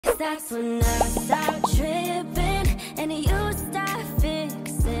That's when I start tripping and you start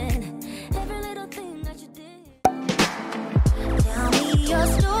fixing every little thing that you did. Tell me your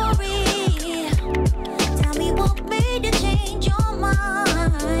story. Tell me what made you change your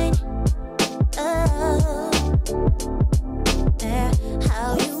mind.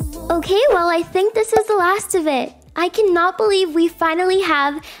 Okay, well, I think this is the last of it. I cannot believe we finally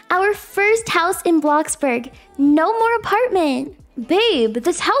have our first house in Bloxburg. No more apartment. Babe,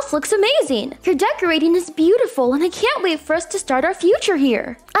 this house looks amazing. Your decorating is beautiful, and I can't wait for us to start our future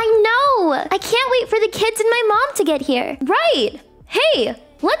here. I know. I can't wait for the kids and my mom to get here. Right. Hey,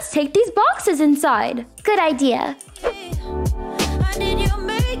 let's take these boxes inside. Good idea. How did you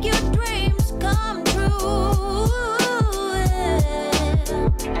make your dreams come true?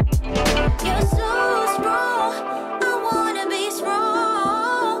 You're so strong. I wanna be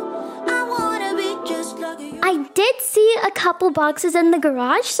strong. I wanna be just like you. I did see a couple boxes in the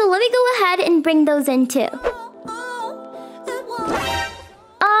garage, so let me go ahead and bring those in too.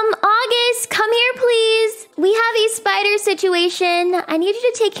 August, come here, please. We have a spider situation. I need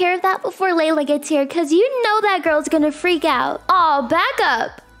you to take care of that before Layla gets here, because you know that girl's gonna freak out. Oh, back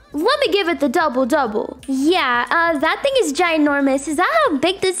up. Let me give it the double-double. Yeah, that thing is ginormous. Is that how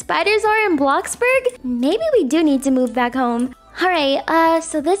big the spiders are in Bloxburg? Maybe we do need to move back home. Alright,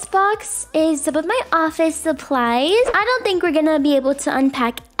 so this box is some of my office supplies. I don't think we're gonna be able to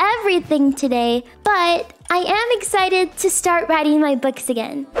unpack everything today, but I am excited to start writing my books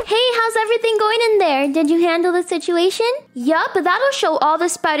again. Hey, how's everything going in there? Did you handle the situation? Yup, but that'll show all the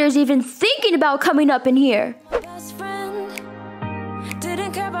spiders even thinking about coming up in here. Best friend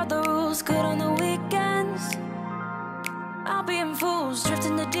didn't care about the rules, good on the weekends. I'll be in fools,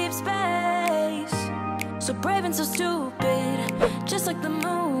 drifting to deep space. So brave and so stupid, just like the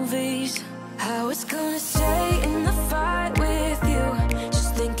movies. I was gonna stay in the fight with you,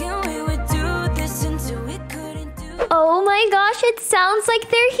 just thinking we would do this until we couldn't do. Oh my gosh, it sounds like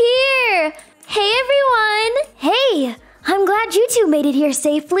they're here. Hey everyone. Hey, I'm glad you two made it here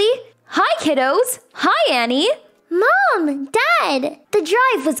safely. Hi kiddos. Hi Annie. Mom, Dad, the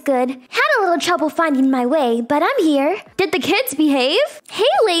drive was good. Had a little trouble finding my way, but I'm here. Did the kids behave? Hey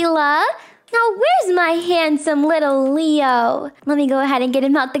Layla. Now, where's my handsome little Leo? Let me go ahead and get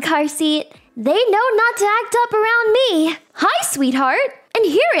him out the car seat. They know not to act up around me. Hi, sweetheart. And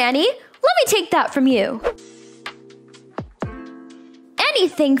here, Annie, let me take that from you.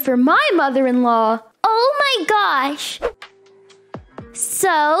 Anything for my mother-in-law. Oh my gosh.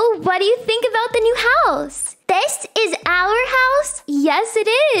 So, what do you think about the new house? This is our house? Yes, it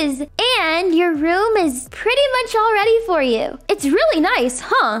is. And your room is pretty much all ready for you. It's really nice,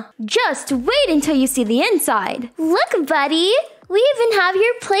 huh? Just wait until you see the inside. Look, buddy. We even have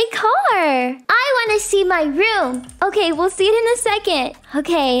your play car. I want to see my room. Okay, we'll see it in a second.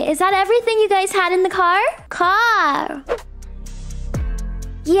 Okay, is that everything you guys had in the car? Car.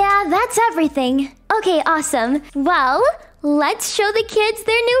 Yeah, that's everything. Okay, awesome. Well, let's show the kids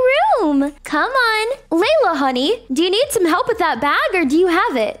their new room. Come on. Layla, honey, do you need some help with that bag or do you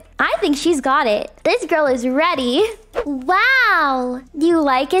have it? I think she's got it. This girl is ready. Wow. Do you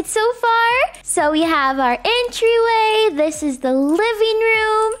like it so far? So we have our entryway. This is the living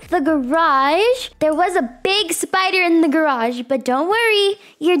room. The garage. There was a big spider in the garage, but don't worry.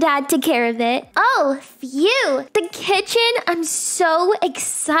 Your dad took care of it. Oh, phew. The kitchen. I'm so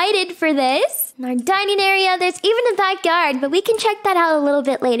excited for this. Our dining area. There's even a backyard, but we can check that out a little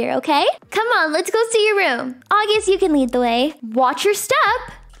bit later, okay? Come on, let's go see your room. August, you can lead the way. Watch your step.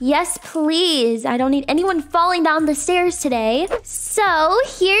 Yes, please. I don't need anyone falling down the stairs today. So,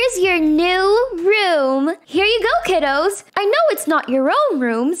 here's your new room. Here you go, kiddos. I know it's not your own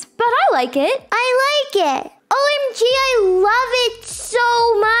rooms, but I like it. I like it. OMG, I love it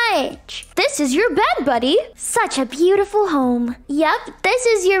so much. This is your bed, buddy. Such a beautiful home. Yep, this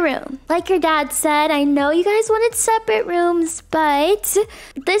is your room. Like your dad said, I know you guys wanted separate rooms, but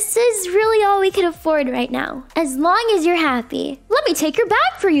this is really all we could afford right now. As long as you're happy. Let me take your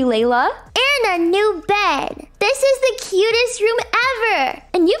bag for you, Layla. And a new bed. This is the cutest room ever.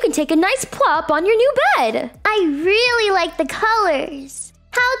 And you can take a nice plop on your new bed. I really like the colors.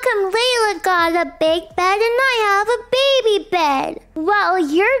 How come Layla got a big bed and I have a baby bed? Well,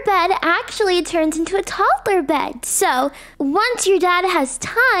 your bed actually turns into a toddler bed. So, once your dad has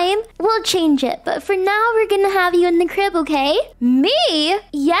time, we'll change it. But for now, we're gonna have you in the crib, okay? Me?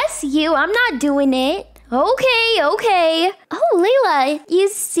 Yes, you. I'm not doing it. Okay. Oh, Layla, you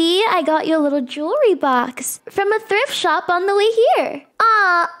see, I got you a little jewelry box from a thrift shop on the way here.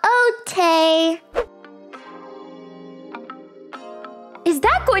 Aw, okay. Is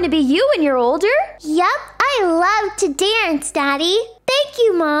that going to be you when you're older? Yup, I love to dance, Daddy. Thank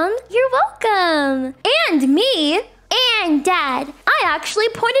you, Mom. You're welcome. And me. And Dad. I actually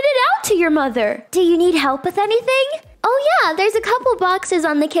pointed it out to your mother. Do you need help with anything? Oh yeah, there's a couple boxes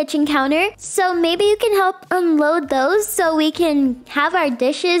on the kitchen counter. So maybe you can help unload those so we can have our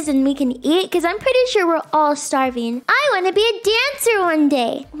dishes and we can eat, because I'm pretty sure we're all starving. I want to be a dancer one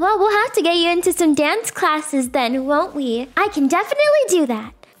day. Well, we'll have to get you into some dance classes then, won't we? I can definitely do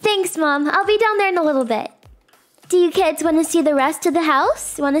that. Thanks, Mom. I'll be down there in a little bit. Do you kids want to see the rest of the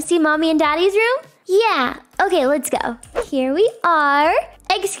house? Want to see Mommy and Daddy's room? Yeah. Okay, let's go. Here we are.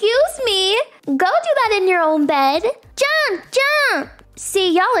 Excuse me. Go do that in your own bed. Jump, jump.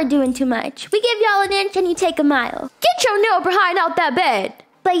 See, y'all are doing too much. We give y'all an inch and you take a mile. Get your nail behind out that bed.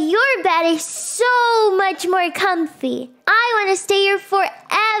 But your bed is so much more comfy. I want to stay here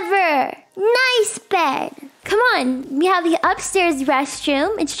forever. Nice bed. Come on. We have the upstairs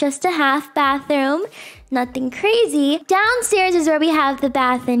restroom. It's just a half bathroom. Nothing crazy. Downstairs is where we have the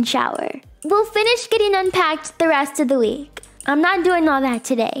bath and shower. We'll finish getting unpacked the rest of the week. I'm not doing all that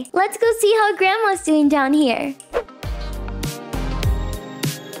today. Let's go see how Grandma's doing down here.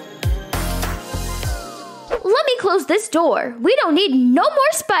 Let me close this door. We don't need no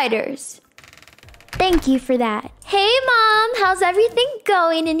more spiders. Thank you for that. Hey, Mom. How's everything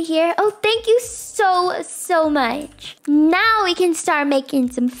going in here? Oh, thank you so much. Now we can start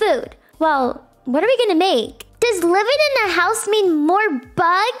making some food. Well, what are we gonna make? Does living in a house mean more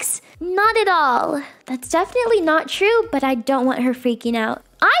bugs? Not at all. That's definitely not true, but I don't want her freaking out.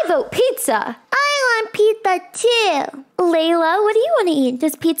 I vote pizza. I want pizza too. Layla, what do you want to eat?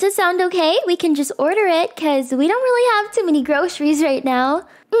 Does pizza sound okay? We can just order it because we don't really have too many groceries right now.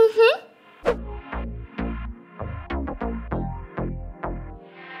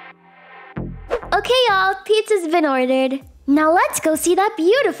 Okay, y'all, pizza's been ordered. Now let's go see that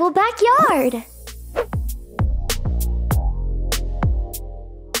beautiful backyard.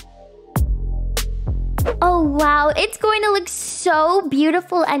 Oh wow, it's going to look so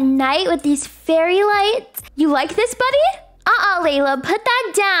beautiful at night with these fairy lights. You like this, buddy? Layla, put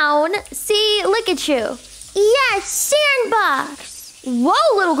that down. See, look at you. Yes, sandbox.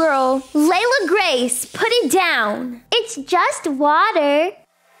 Whoa, little girl. Layla Grace, put it down. It's just water.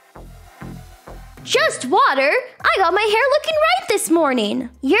 Just water? I got my hair looking right this morning.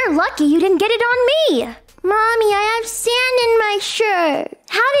 You're lucky you didn't get it on me. Mommy, I have sand in my shirt.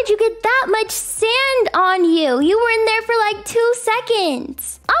 How did you get that much sand on you? You were in there for like 2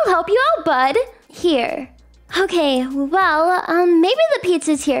 seconds. I'll help you out, bud. Here. Okay, well, maybe the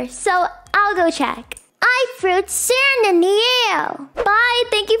pizza's here, so I'll go check. I threw sand in the air. Bye,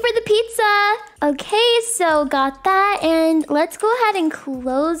 thank you for the pizza. Okay, so got that, and let's go ahead and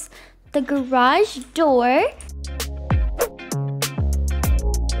close the garage door.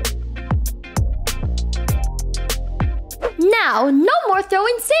 Now, no more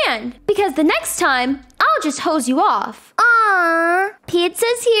throwing sand, because the next time, I'll just hose you off. Aww.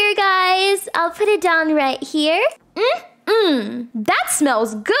 Pizza's here, guys. I'll put it down right here. That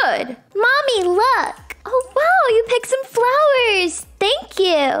smells good. Mommy, look. Oh, wow, you picked some flowers. Thank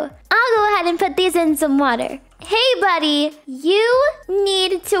you. I'll go ahead and put these in some water. Hey, buddy, you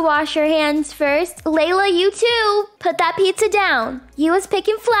need to wash your hands first. Layla, you too. Put that pizza down. You was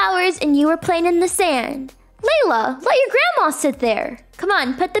picking flowers and you were playing in the sand. Layla, let your grandma sit there. Come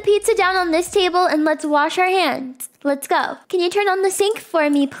on, put the pizza down on this table and let's wash our hands. Let's go. Can you turn on the sink for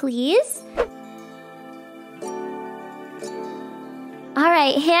me, please? All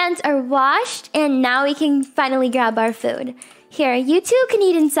right, hands are washed and now we can finally grab our food. Here, you two can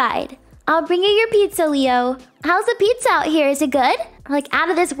eat inside. I'll bring you your pizza, Leo. How's the pizza out here? Is it good? Like out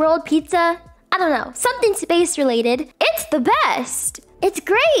of this world pizza? I don't know, something space related. It's the best. It's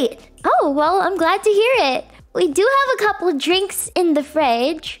great. Oh, well, I'm glad to hear it. We do have a couple drinks in the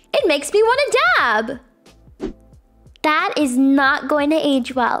fridge. It makes me want to dab. That is not going to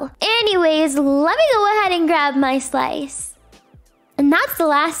age well. Anyways, let me go ahead and grab my slice. And that's the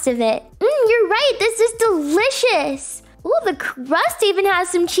last of it. You're right, this is delicious. Ooh, the crust even has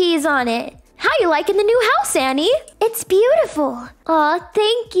some cheese on it. How you liking the new house, Annie? It's beautiful. Aw,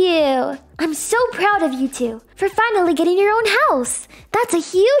 thank you. I'm so proud of you two for finally getting your own house. That's a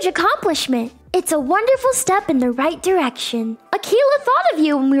huge accomplishment. It's a wonderful step in the right direction. Akeila thought of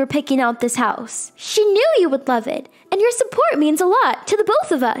you when we were picking out this house. She knew you would love it, and your support means a lot to the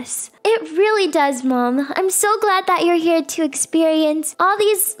both of us. It really does, Mom. I'm so glad that you're here to experience all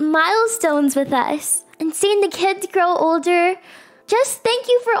these milestones with us and seeing the kids grow older. Just thank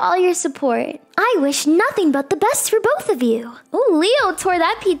you for all your support. I wish nothing but the best for both of you. Oh, Leo tore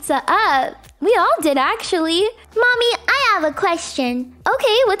that pizza up. We all did, actually. Mommy, I have a question.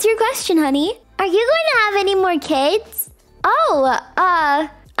 Okay, what's your question, honey? Are you going to have any more kids? Oh,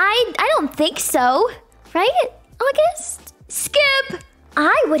 I don't think so. Right, August? Skip!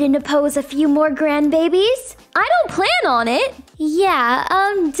 I wouldn't oppose a few more grandbabies. I don't plan on it. Yeah,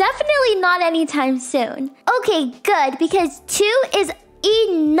 definitely not anytime soon. Okay, good, because 2 is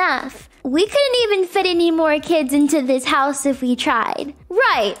enough. We couldn't even fit any more kids into this house if we tried.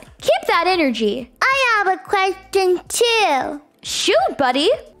 Right, keep that energy. I have a question too. Shoot, buddy.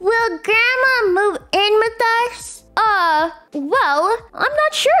 Will Grandma move in with us? Well, I'm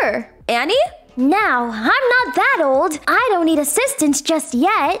not sure. Annie? Now, I'm not that old. I don't need assistance just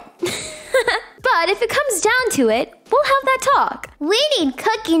yet. But if it comes down to it, we'll have that talk. We need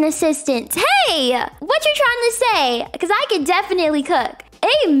cooking assistance. Hey, what you trying to say? Because I could definitely cook.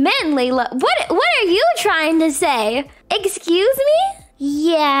 Amen, Layla. What are you trying to say? Excuse me?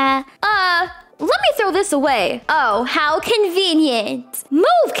 Yeah. Let me throw this away. Oh, how convenient.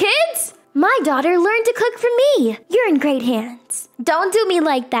 Move, kids! My daughter learned to cook from me. You're in great hands. Don't do me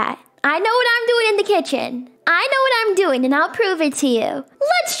like that. I know what I'm doing in the kitchen. I know what I'm doing, and I'll prove it to you.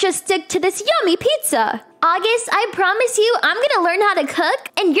 Let's just stick to this yummy pizza. August, I promise you, I'm gonna learn how to cook,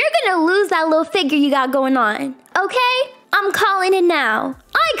 and you're gonna lose that little figure you got going on. Okay? I'm calling it now.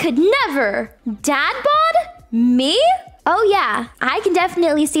 I could never. Dad bod? Me? Oh yeah, I can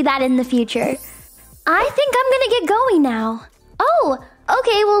definitely see that in the future. I think I'm gonna get going now. Oh,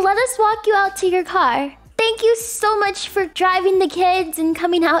 okay, well let us walk you out to your car. Thank you so much for driving the kids and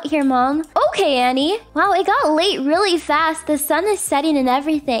coming out here, Mom. Okay, Annie. Wow, it got late really fast. The sun is setting and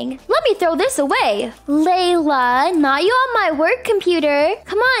everything. Let me throw this away. Layla, not you on my work computer.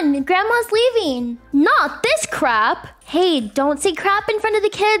 Come on, Grandma's leaving. Not this crap. Hey, don't say crap in front of the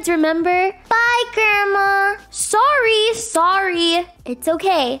kids, remember? Bye, Grandma. Sorry. It's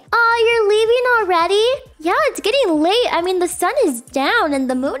okay. Oh, you're leaving already? Yeah, it's getting late. I mean, the sun is down and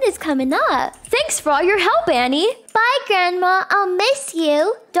the moon is coming up. Thanks for all your help, Annie. Bye, Grandma. I'll miss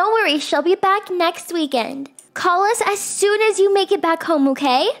you. Don't worry, she'll be back next weekend. Call us as soon as you make it back home,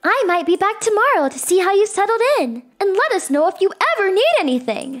 okay? I might be back tomorrow to see how you settled in. And let us know if you ever need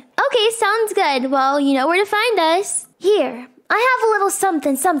anything. Okay, sounds good. Well, you know where to find us. Here, I have a little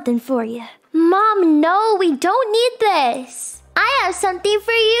something for you. Mom, no, we don't need this. I have something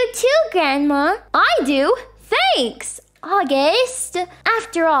for you too, Grandma. I do? Thanks. August.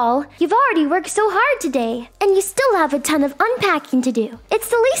 After all, you've already worked so hard today, and you still have a ton of unpacking to do. It's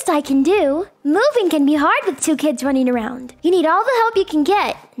the least I can do. Moving can be hard with 2 kids running around. You need all the help you can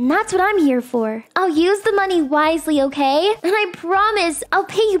get, and that's what I'm here for. I'll use the money wisely, okay? And I promise I'll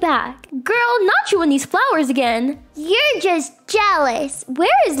pay you back. Girl, not you and these flowers again. You're just jealous. Where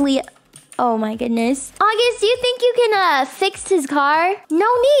is Leah? Oh my goodness. August, do you think you can fix his car? No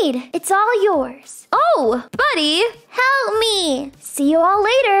need. It's all yours. Oh, buddy. Help me. See you all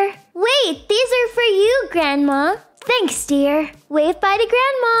later. Wait, these are for you, Grandma. Thanks, dear. Wave bye to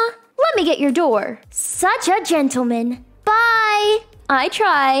Grandma. Let me get your door. Such a gentleman. Bye. I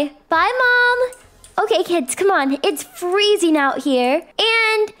try. Bye, Mom. Okay, kids, come on. It's freezing out here.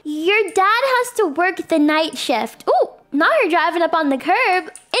 And your dad has to work the night shift. Ooh, not her driving up on the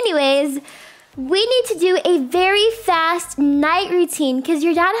curb. Anyways, we need to do a very fast night routine because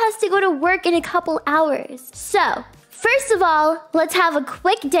your dad has to go to work in a couple hours. So, first of all, let's have a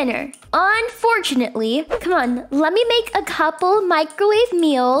quick dinner. Unfortunately, come on, let me make a couple microwave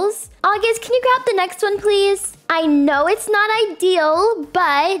meals. August, can you grab the next one, please? I know it's not ideal,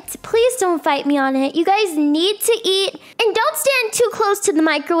 but please don't fight me on it. You guys need to eat, and don't stand too close to the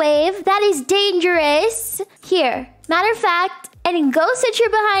microwave. That is dangerous. Here, matter of fact, and go sit your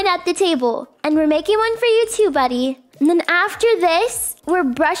behind at the table. And we're making one for you too, buddy. And then after this, we're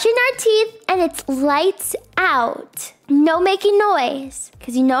brushing our teeth, and it's lights out. No making noise,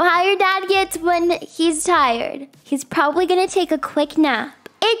 because you know how your dad gets when he's tired. He's probably gonna take a quick nap.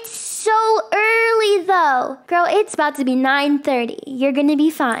 It's so early though. Girl, it's about to be 9:30. You're gonna be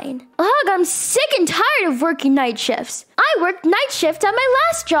fine. Ugh, I'm sick and tired of working night shifts. I worked night shift at my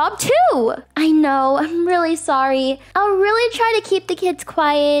last job too. I know, I'm really sorry. I'll really try to keep the kids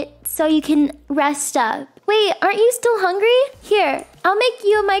quiet so you can rest up. Wait, aren't you still hungry? Here, I'll make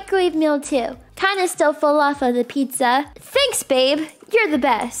you a microwave meal too. Kinda still full off of the pizza. Thanks, babe. You're the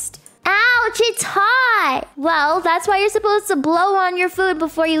best. Ouch, it's hot. Well, that's why you're supposed to blow on your food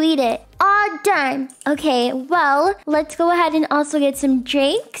before you eat it. All done. Okay, well, let's go ahead and also get some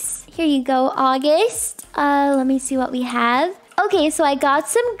drinks. Here you go, August. Let me see what we have. Okay, so I got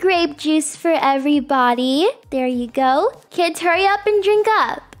some grape juice for everybody. There you go. Kids, hurry up and drink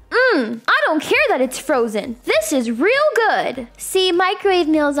up. I don't care that it's frozen. This is real good. See, microwave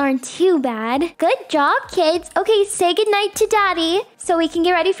meals aren't too bad. Good job, kids. Okay, say goodnight to Daddy so we can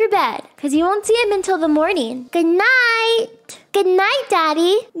get ready for bed, because you won't see him until the morning. Good night. Good night,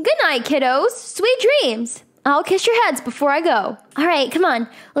 Daddy. Good night, kiddos. Sweet dreams. I'll kiss your heads before I go. All right, come on.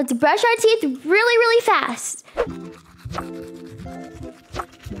 Let's brush our teeth really, really fast.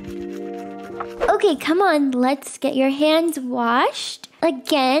 Okay, come on. Let's get your hands washed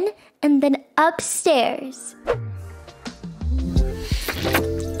again and then upstairs.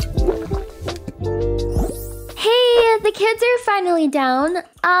 Hey, the kids are finally down.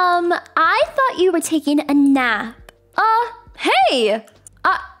 I thought you were taking a nap. Hey!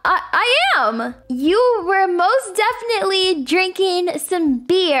 I am. You were most definitely drinking some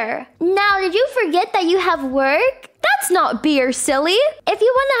beer. Now, did you forget that you have work? That's not beer, silly. If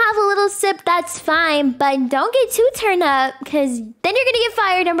you want to have a little sip, that's fine, but don't get too turned up, because then you're going to get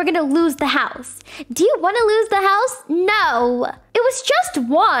fired and we're going to lose the house. Do you want to lose the house? No. It was just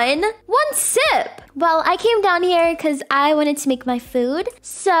one sip. Well, I came down here because I wanted to make my food,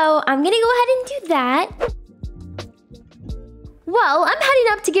 so I'm going to go ahead and do that. Well, I'm heading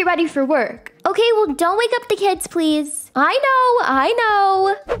up to get ready for work. Okay, well, don't wake up the kids, please. I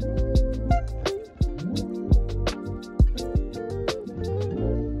know.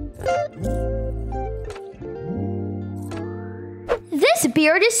 This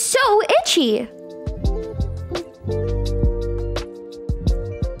beard is so itchy.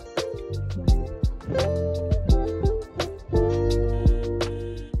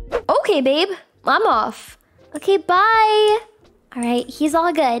 Okay, babe, I'm off. Okay, bye. All right, he's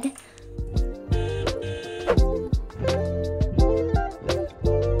all good.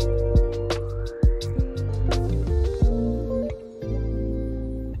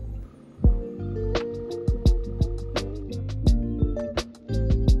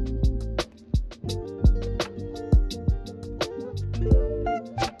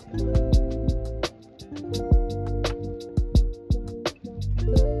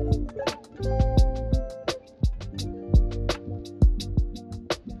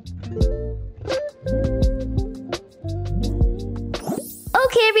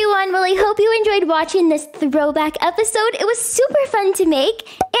 Okay, everyone, well, I hope you enjoyed watching this throwback episode. It was super fun to make.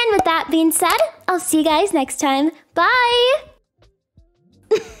 And with that being said, I'll see you guys next time. Bye!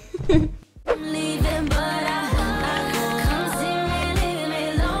 I'm leaving.